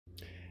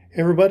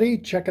Hey everybody,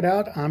 check it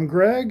out. I'm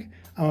Greg.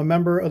 I'm a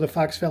member of the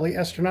Fox Valley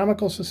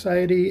Astronomical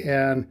Society,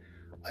 and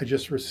I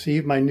just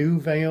received my new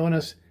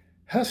Vaonis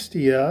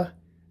Hestia.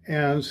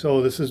 And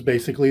so this is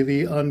basically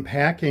the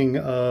unpacking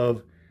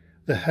of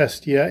the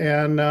Hestia.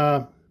 And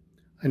I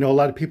know a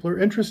lot of people are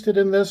interested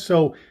in this,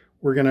 so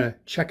we're going to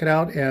check it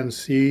out and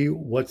see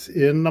what's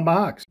in the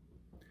box.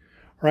 All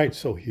right,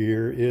 so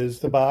here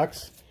is the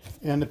box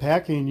and the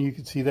packing. You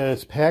can see that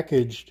it's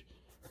packaged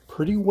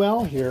pretty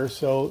well here,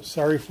 so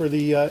sorry for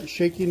the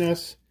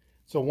shakiness.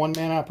 It's a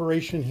one-man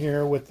operation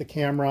here with the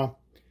camera.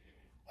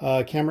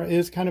 Camera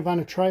is kind of on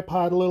a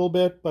tripod a little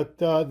bit, but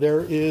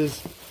there is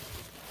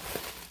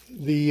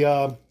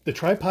the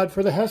tripod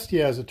for the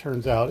Hestia, as it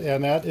turns out,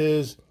 and that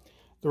is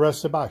the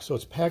rest of the box. So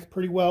it's packed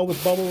pretty well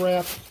with bubble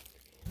wrap.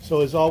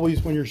 So as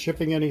always, when you're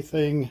shipping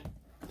anything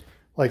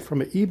like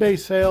from an eBay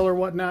sale or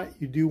whatnot,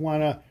 you do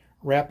want to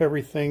wrap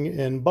everything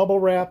in bubble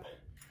wrap.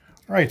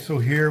 All right, so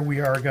here we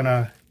are going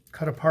to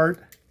cut apart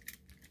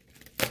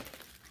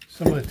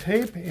some of the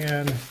tape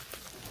and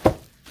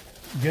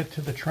get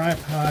to the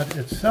tripod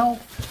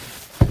itself.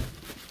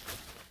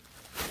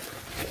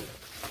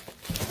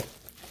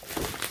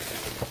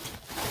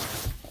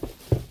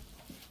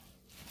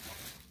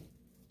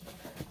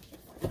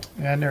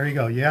 And there you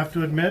go. You have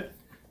to admit,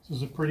 this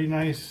is a pretty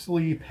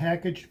nicely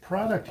packaged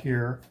product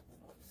here.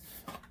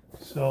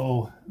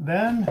 So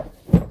then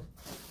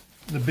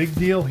the big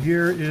deal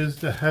here is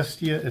the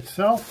Hestia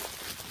itself.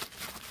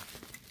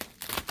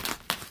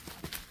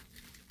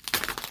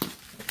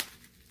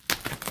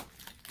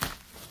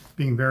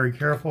 Being very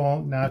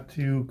careful not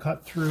to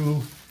cut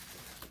through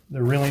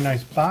the really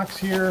nice box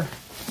here.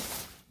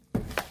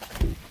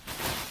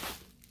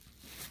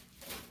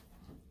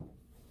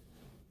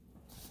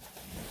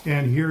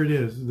 And here it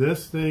is.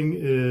 This thing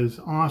is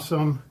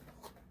awesome.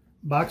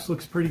 Box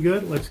looks pretty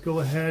good. Let's go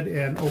ahead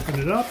and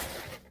open it up.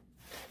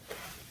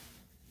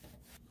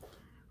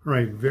 All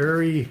right,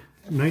 very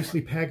nicely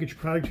packaged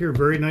product here.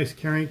 Very nice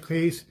carrying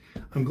case.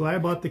 I'm glad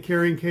about the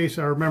carrying case.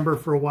 I remember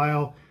for a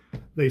while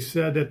they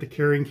said that the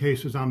carrying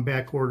case was on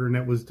back order and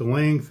that was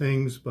delaying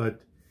things,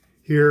 but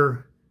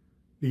here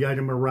the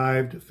item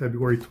arrived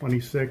February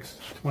 26,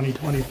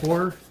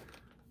 2024.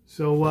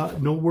 So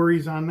no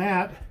worries on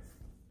that.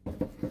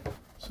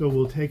 So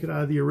we'll take it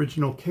out of the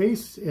original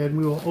case and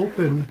we will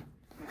open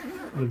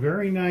the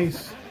very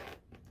nice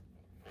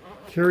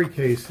carry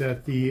case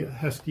that the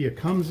Hestia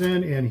comes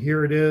in, and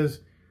here it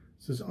is.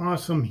 This is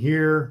awesome.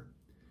 Here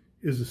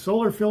is a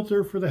solar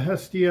filter for the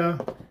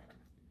Hestia.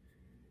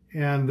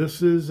 And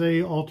this is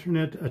a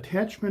alternate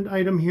attachment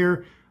item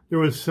here. There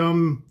was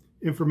some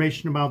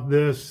information about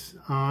this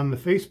on the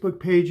Facebook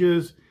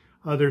pages.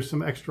 There's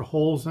some extra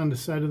holes on the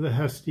side of the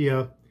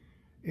Hestia,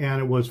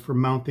 and it was for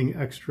mounting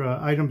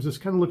extra items. This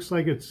kind of looks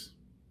like it's,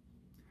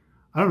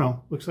 I don't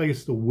know, looks like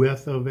it's the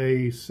width of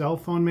a cell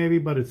phone maybe,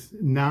 but it's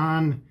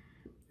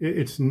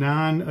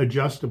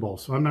non-adjustable.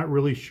 So I'm not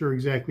really sure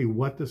exactly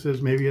what this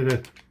is. Maybe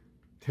it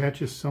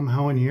attaches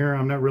somehow in here.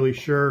 I'm not really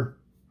sure.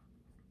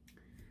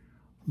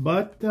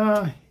 But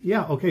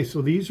yeah, okay,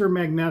 so these are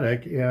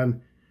magnetic,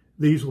 and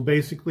these will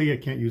basically, I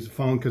can't use the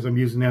phone because I'm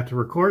using that to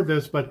record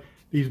this, but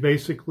these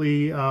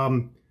basically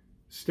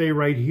stay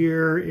right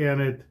here,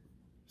 and it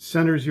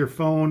centers your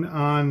phone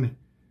on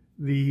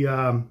the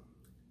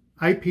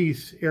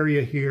eyepiece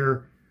area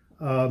here,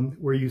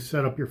 where you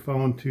set up your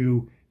phone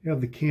to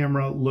have the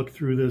camera look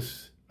through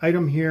this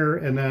item here,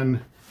 and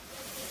then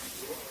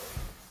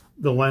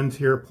the lens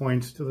here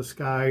points to the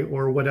sky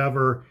or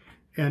whatever.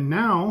 And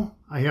now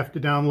I have to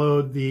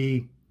download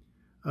the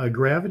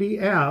Gravity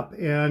app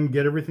and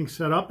get everything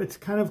set up. It's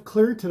kind of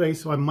clear today,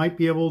 so I might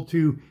be able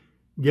to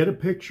get a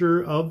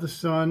picture of the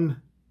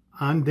sun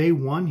on day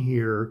one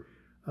here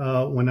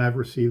when I've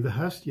received the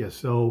Hestia.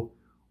 So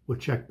we'll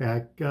check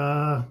back in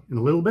a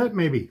little bit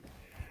maybe.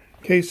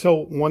 Okay,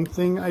 so one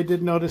thing I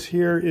did notice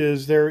here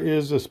is there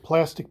is this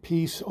plastic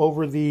piece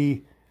over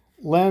the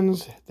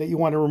lens that you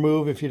want to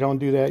remove. If you don't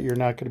do that, you're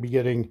not going to be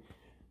getting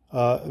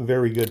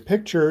very good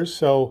pictures.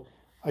 So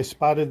I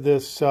spotted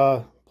this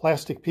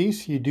plastic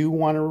piece. You do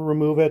want to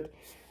remove it.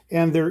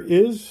 And there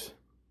is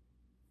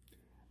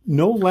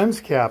no lens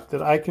cap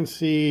that I can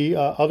see.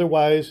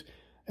 Otherwise,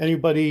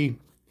 anybody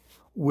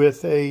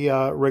with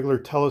a regular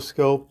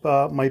telescope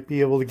might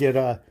be able to get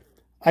a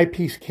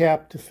eyepiece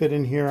cap to fit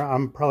in here.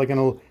 I'm probably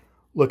going to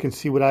look and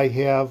see what I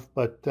have.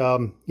 But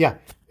yeah,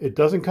 it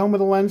doesn't come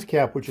with a lens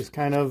cap, which is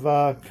kind of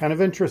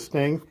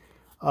interesting.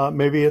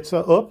 Maybe it's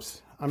a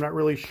oops. I'm not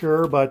really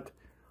sure, but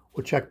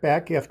we'll check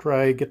back after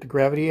I get the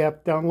Gravity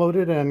app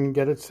downloaded and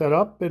get it set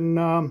up,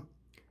 and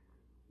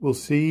we'll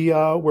see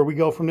where we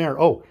go from there.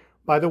 Oh,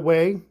 by the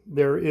way,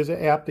 there is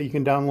an app that you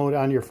can download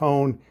on your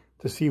phone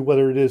to see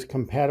whether it is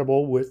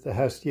compatible with the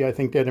Hestia. I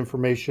think that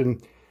information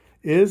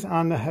is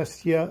on the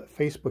Hestia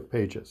Facebook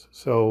pages,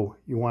 so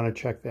you want to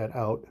check that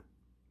out.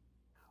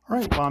 All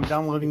right, while I'm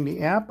downloading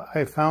the app,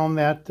 I found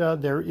that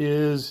there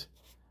is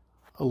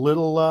a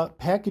little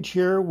package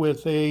here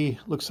with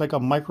looks like a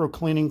micro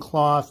cleaning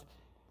cloth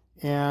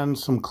and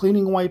some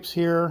cleaning wipes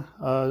here.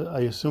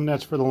 I assume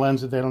that's for the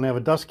lens that they don't have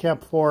a dust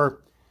cap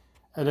for.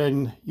 And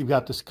then you've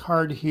got this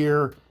card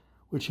here,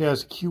 which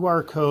has a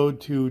QR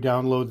code to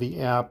download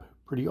the app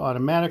pretty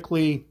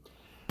automatically.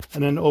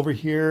 And then over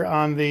here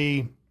on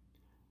the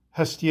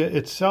Hestia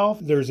itself,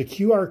 there's a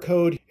QR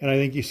code, and I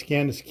think you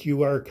scan this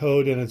QR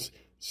code, and it's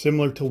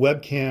similar to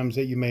webcams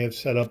that you may have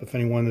set up. If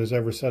anyone has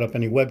ever set up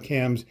any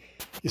webcams,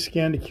 you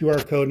scan the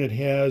QR code and it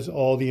has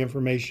all the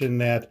information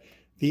that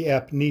the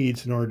app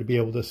needs in order to be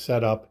able to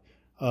set up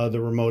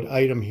the remote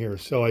item here.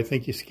 So I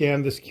think you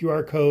scan this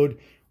QR code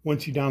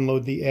once you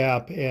download the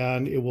app,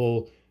 and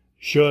it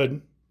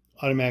should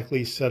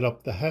automatically set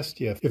up the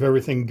Hestia if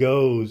everything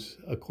goes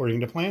according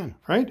to plan,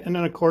 right? And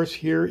then of course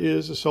here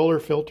is a solar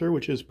filter,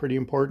 which is pretty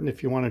important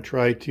if you want to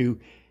try to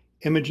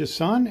image the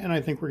sun, and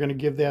I think we're going to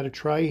give that a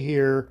try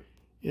here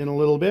in a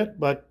little bit,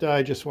 but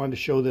I just wanted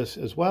to show this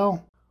as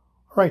well.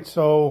 All right,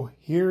 so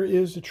here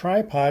is the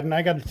tripod, and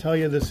I got to tell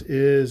you, this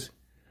is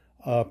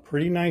a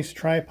pretty nice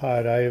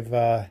tripod.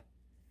 I've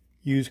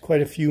used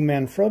quite a few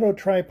Manfrotto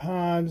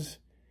tripods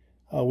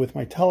with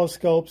my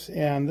telescopes,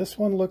 and this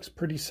one looks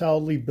pretty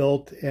solidly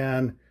built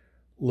and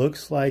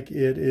looks like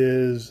it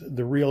is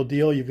the real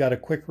deal. You've got a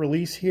quick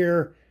release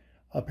here.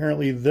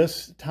 Apparently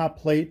this top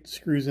plate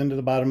screws into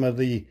the bottom of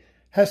the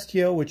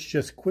Hestia, which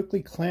just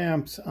quickly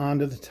clamps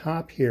onto the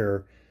top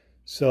here.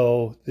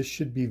 So this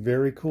should be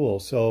very cool.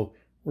 So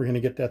we're going to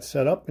get that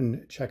set up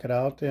and check it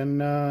out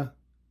and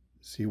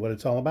see what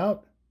it's all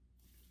about.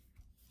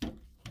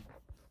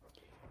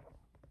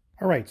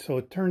 All right, so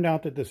it turned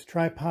out that this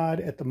tripod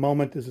at the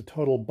moment is a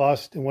total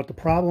bust. And what the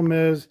problem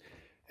is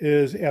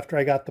after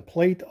I got the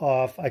plate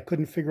off, I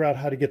couldn't figure out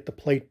how to get the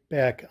plate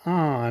back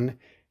on.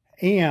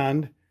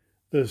 And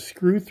the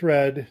screw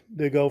thread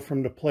to go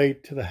from the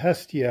plate to the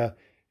Hestia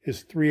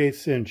is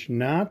 3/8 inch,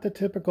 not the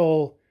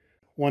typical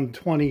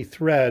 120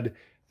 thread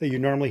that you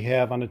normally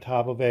have on the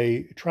top of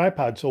a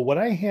tripod. So what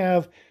I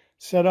have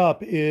set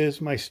up is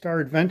my Star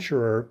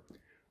Adventurer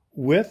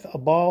with a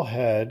ball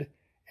head,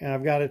 and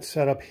I've got it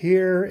set up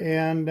here,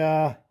 and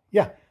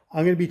yeah,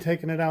 I'm going to be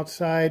taking it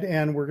outside,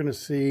 and we're going to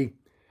see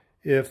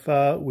if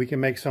we can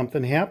make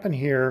something happen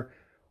here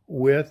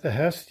with the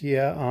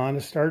Hestia on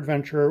a Star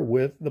Adventurer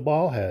with the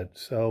ball head.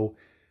 So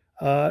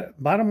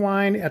bottom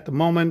line, at the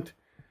moment,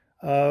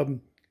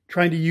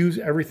 trying to use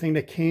everything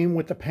that came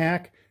with the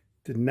pack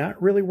did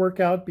not really work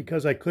out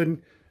because I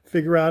couldn't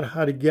figure out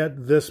how to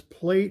get this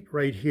plate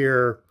right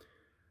here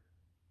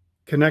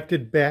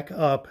connected back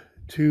up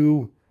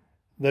to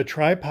the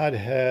tripod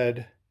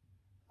head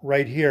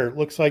right here. It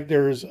looks like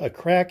there's a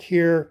crack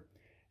here,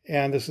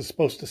 and this is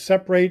supposed to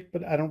separate,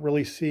 but I don't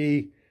really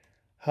see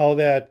how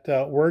that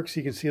works.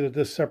 You can see that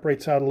this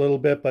separates out a little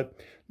bit, but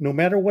no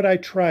matter what I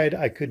tried,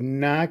 I could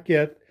not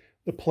get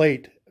the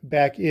plate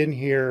back in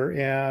here.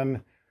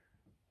 And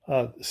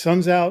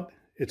sun's out,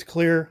 it's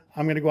clear.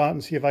 I'm going to go out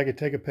and see if I could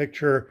take a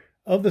picture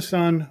of the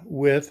sun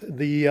with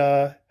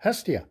the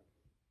Hestia.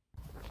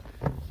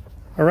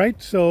 All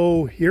right,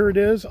 so here it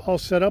is, all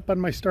set up on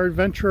my Star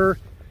Adventurer,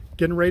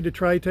 getting ready to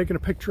try taking a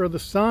picture of the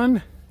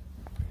sun.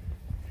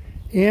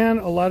 And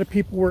a lot of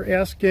people were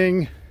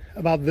asking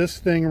about this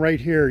thing right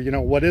here. You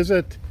know, what is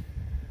it?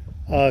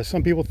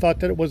 Some people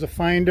thought that it was a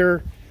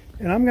finder,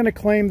 and I'm going to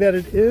claim that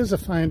it is a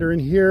finder. And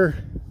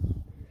here,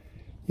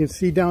 you can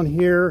see down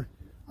here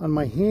on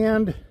my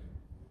hand,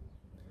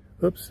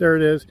 oops, there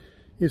it is.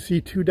 You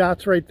see two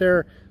dots right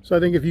there. So I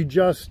think if you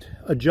just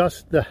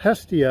adjust the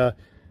Hestia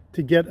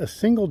to get a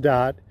single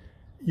dot,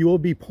 you will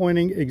be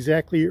pointing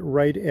exactly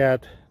right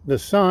at the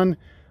sun.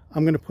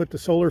 I'm going to put the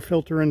solar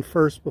filter in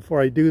first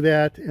before I do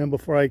that and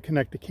before I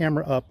connect the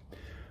camera up.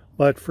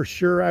 But for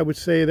sure, I would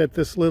say that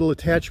this little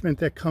attachment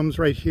that comes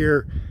right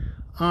here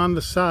on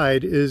the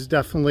side is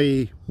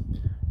definitely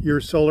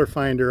your solar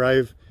finder.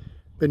 I've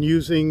been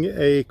using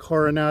a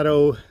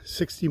Coronado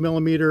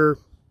 60mm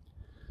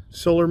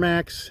Solar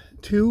Max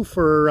 2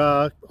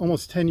 for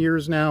almost 10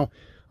 years now.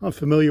 I'm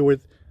familiar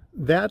with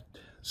that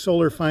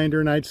solar finder,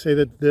 and I'd say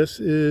that this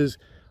is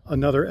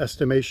another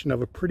estimation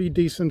of a pretty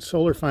decent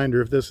solar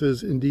finder if this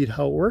is indeed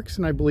how it works,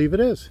 and I believe it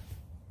is.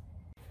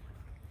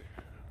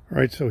 All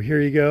right, so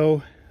here you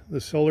go. The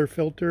solar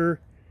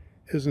filter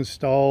is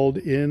installed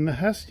in the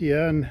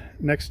Hestia, and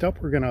next up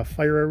we're going to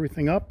fire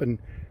everything up and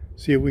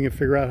see if we can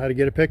figure out how to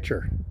get a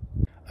picture.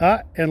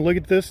 And look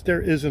at this,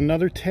 there is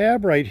another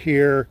tab right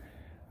here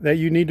that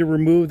you need to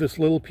remove this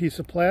little piece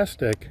of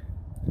plastic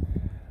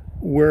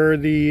where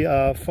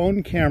the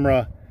phone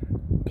camera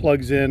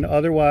plugs in.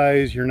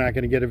 Otherwise, you're not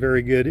going to get a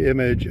very good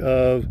image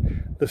of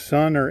the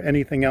sun or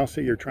anything else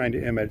that you're trying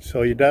to image.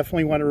 So you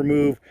definitely want to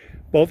remove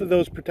both of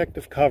those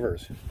protective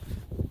covers.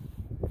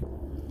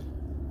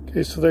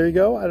 Okay, so there you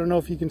go. I don't know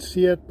if you can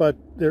see it, but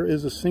there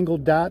is a single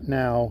dot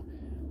now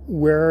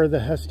where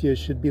the Hestia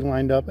should be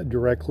lined up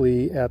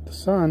directly at the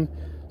sun.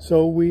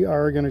 So we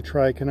are going to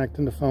try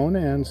connecting the phone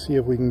and see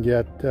if we can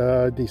get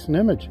a decent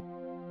image.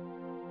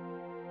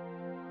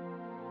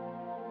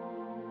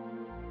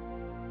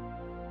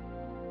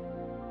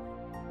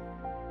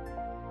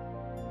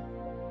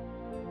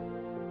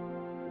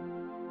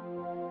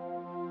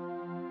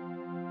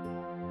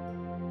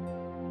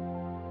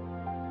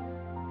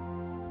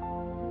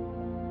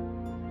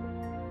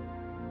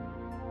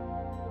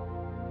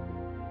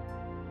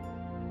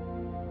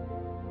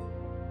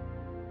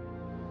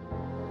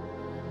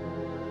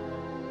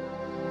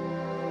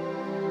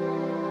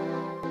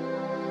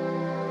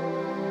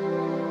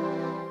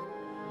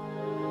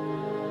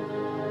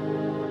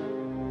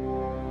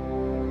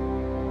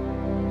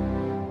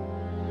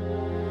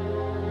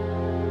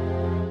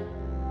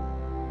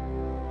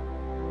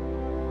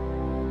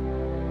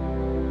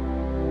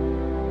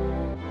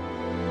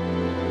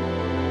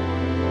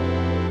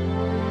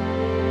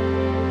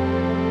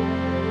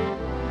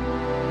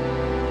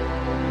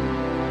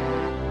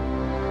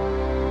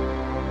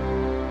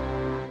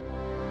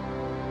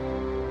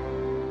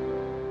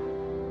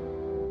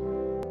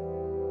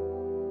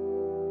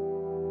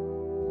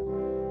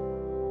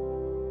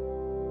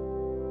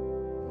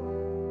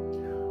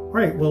 All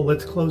right, well,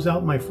 let's close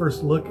out my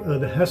first look of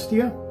the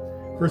Hestia.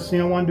 First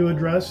thing I wanted to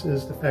address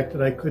is the fact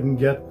that I couldn't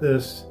get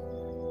this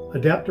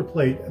adapter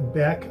plate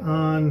back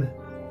on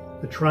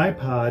the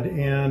tripod,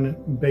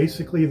 and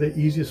basically the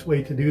easiest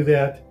way to do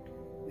that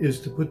is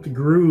to put the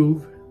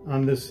groove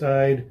on this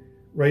side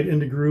right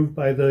into groove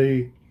by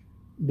the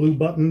blue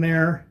button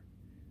there,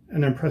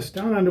 and then press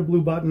down on the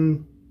blue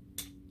button,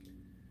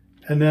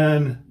 and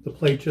then the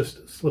plate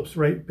just slips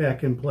right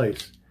back in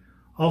place.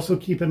 Also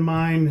keep in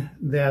mind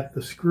that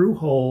the screw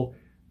hole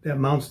that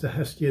mounts the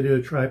Hestia to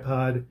a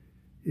tripod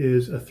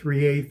is a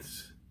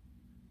 3/8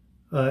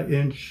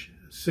 inch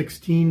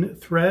 16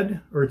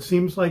 thread, or it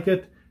seems like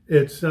it.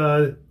 It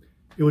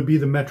would be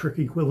the metric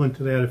equivalent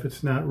to that if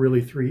it's not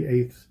really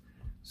 3/8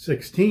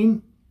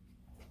 16.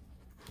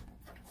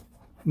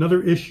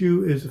 Another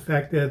issue is the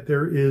fact that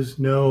there is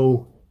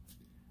no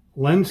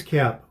lens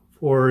cap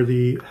for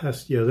the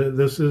Hestia.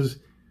 This is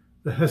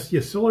the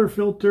Hestia solar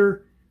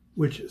filter,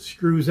 which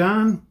screws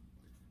on.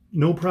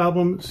 No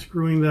problem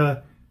screwing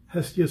the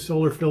Hestia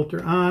solar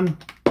filter on.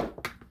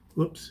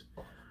 Whoops.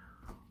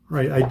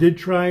 Right, I did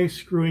try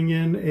screwing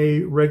in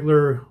a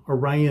regular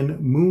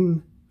Orion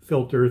moon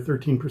filter,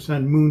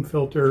 13% moon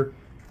filter.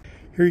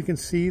 Here you can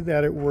see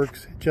that it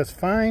works just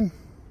fine.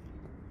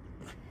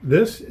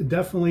 This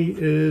definitely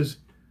is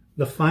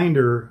the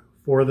finder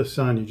for the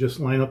sun. You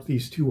just line up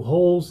these two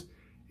holes,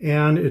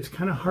 and it's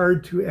kind of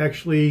hard to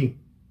actually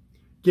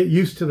get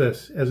used to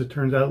this, as it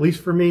turns out, at least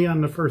for me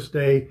on the first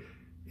day.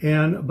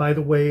 And by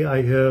the way,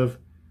 I have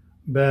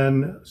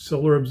been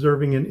solar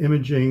observing and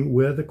imaging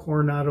with the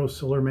Coronado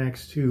Solar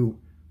Max 2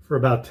 for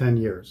about 10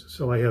 years.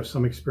 So I have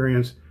some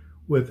experience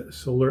with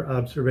solar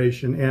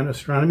observation and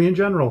astronomy in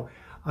general.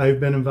 I've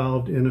been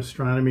involved in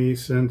astronomy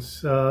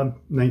since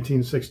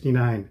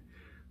 1969.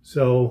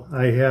 So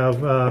I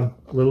have a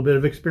little bit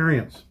of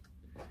experience.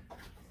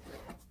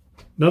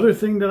 Another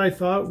thing that I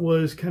thought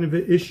was kind of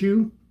an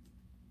issue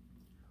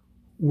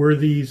were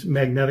these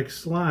magnetic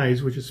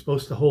slides, which is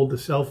supposed to hold the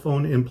cell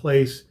phone in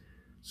place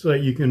so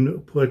that you can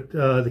put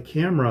the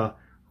camera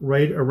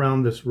right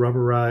around this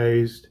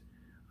rubberized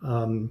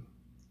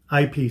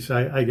eyepiece,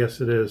 I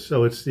guess it is.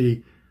 So it's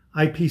the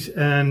eyepiece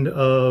end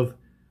of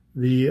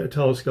the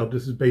telescope.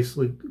 This is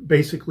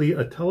basically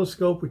a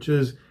telescope, which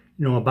is,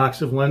 you know, a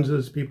box of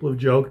lenses, people have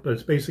joked, but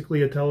it's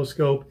basically a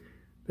telescope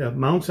that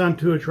mounts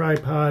onto a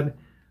tripod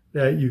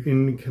that you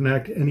can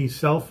connect any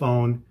cell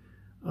phone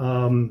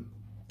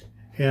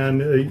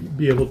and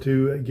be able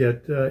to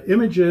get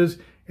images,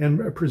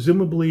 and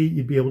presumably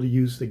you'd be able to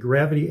use the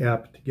Gravity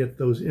app to get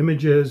those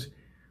images.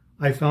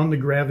 I found the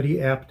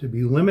Gravity app to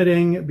be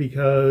limiting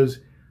because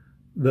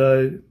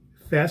the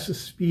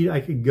fastest speed I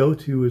could go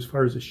to as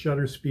far as the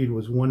shutter speed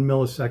was 1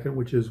 millisecond,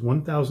 which is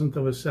 1,000th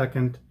of a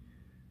second.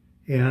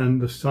 And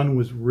the sun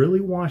was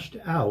really washed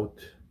out,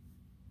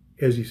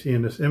 as you see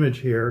in this image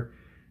here.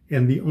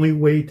 And the only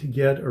way to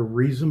get a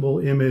reasonable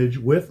image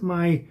with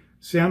my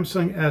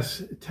Samsung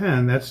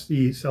S10, that's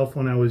the cell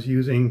phone I was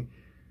using,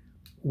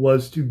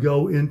 was to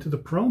go into the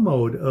Pro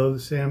mode of the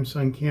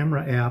Samsung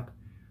Camera app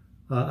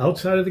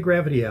outside of the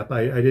Gravity app.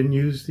 I didn't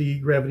use the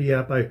Gravity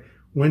app. I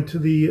went to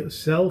the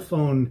cell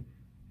phone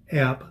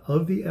app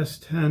of the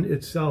S10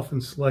 itself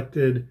and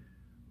selected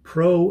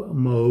Pro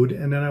mode,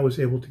 and then I was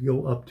able to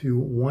go up to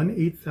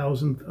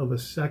 1/8,000th of a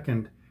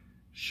second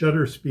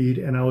shutter speed,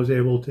 and I was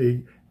able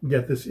to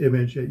get this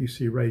image that you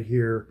see right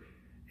here.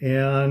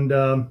 And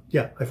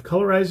yeah, I've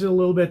colorized it a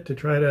little bit to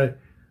try to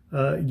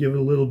give it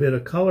a little bit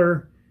of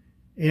color,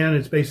 and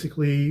it's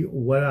basically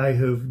what I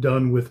have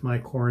done with my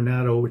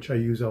Coronado, which I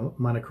use a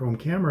monochrome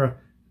camera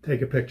to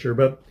take a picture.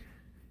 But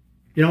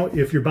you know,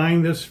 if you're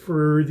buying this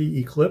for the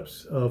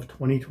eclipse of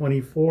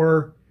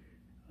 2024,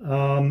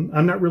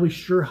 I'm not really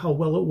sure how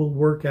well it will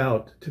work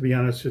out, to be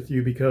honest with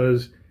you,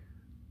 because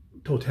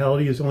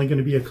totality is only going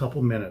to be a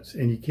couple minutes,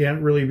 and you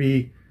can't really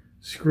be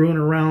screwing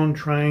around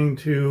trying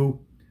to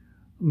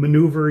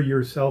maneuver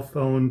your cell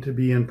phone to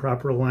be in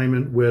proper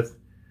alignment with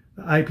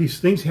the eyepiece.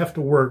 Things have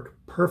to work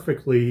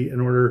perfectly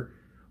in order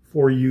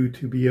for you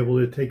to be able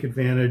to take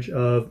advantage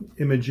of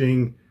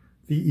imaging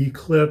the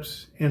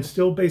eclipse and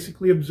still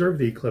basically observe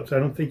the eclipse. I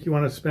don't think you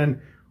want to spend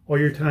all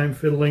your time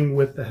fiddling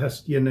with the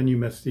Hestia and then you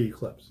miss the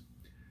eclipse.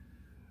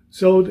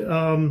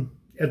 So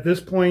at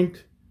this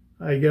point,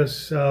 I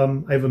guess I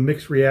have a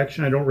mixed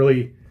reaction. I don't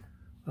really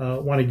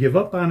want to give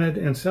up on it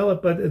and sell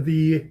it, but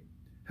the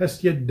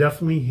Hestia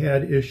definitely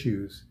had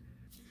issues.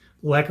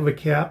 The lack of a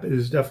cap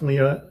is definitely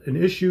an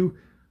issue.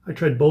 I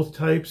tried both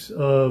types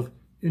of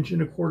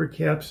 1¼ inch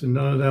caps, and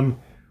none of them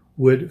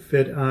would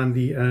fit on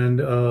the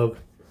end of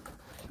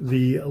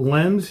the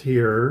lens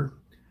here.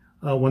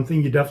 One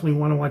thing you definitely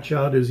want to watch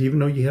out is, even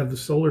though you have the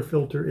solar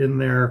filter in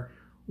there,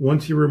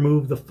 once you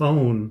remove the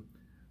phone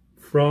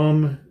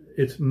from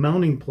its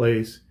mounting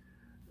place,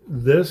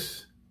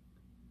 this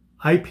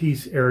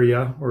eyepiece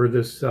area, or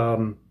this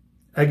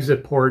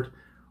exit port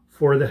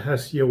for the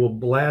Hestia, will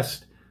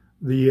blast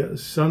the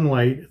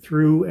sunlight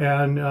through,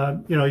 and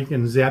you know, you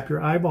can zap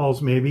your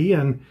eyeballs maybe.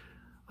 And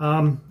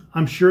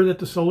I'm sure that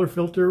the solar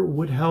filter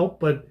would help,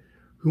 but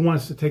who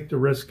wants to take the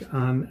risk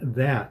on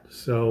that?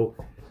 So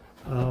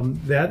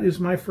that is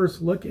my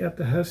first look at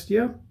the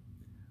Hestia.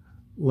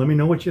 Let me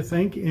know what you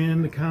think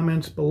in the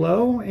comments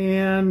below,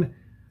 and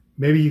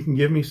maybe you can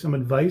give me some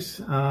advice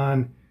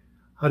on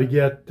how to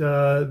get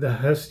the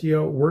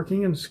Hestia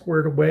working and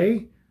squared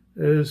away,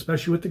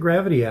 especially with the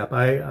Gravity app.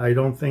 I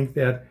don't think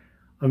that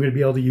I'm going to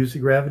be able to use the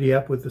Gravity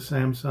app with the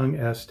Samsung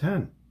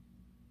S10. All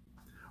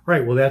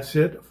right, well, that's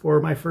it for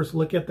my first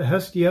look at the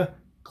Hestia.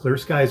 Clear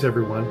skies,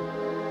 everyone.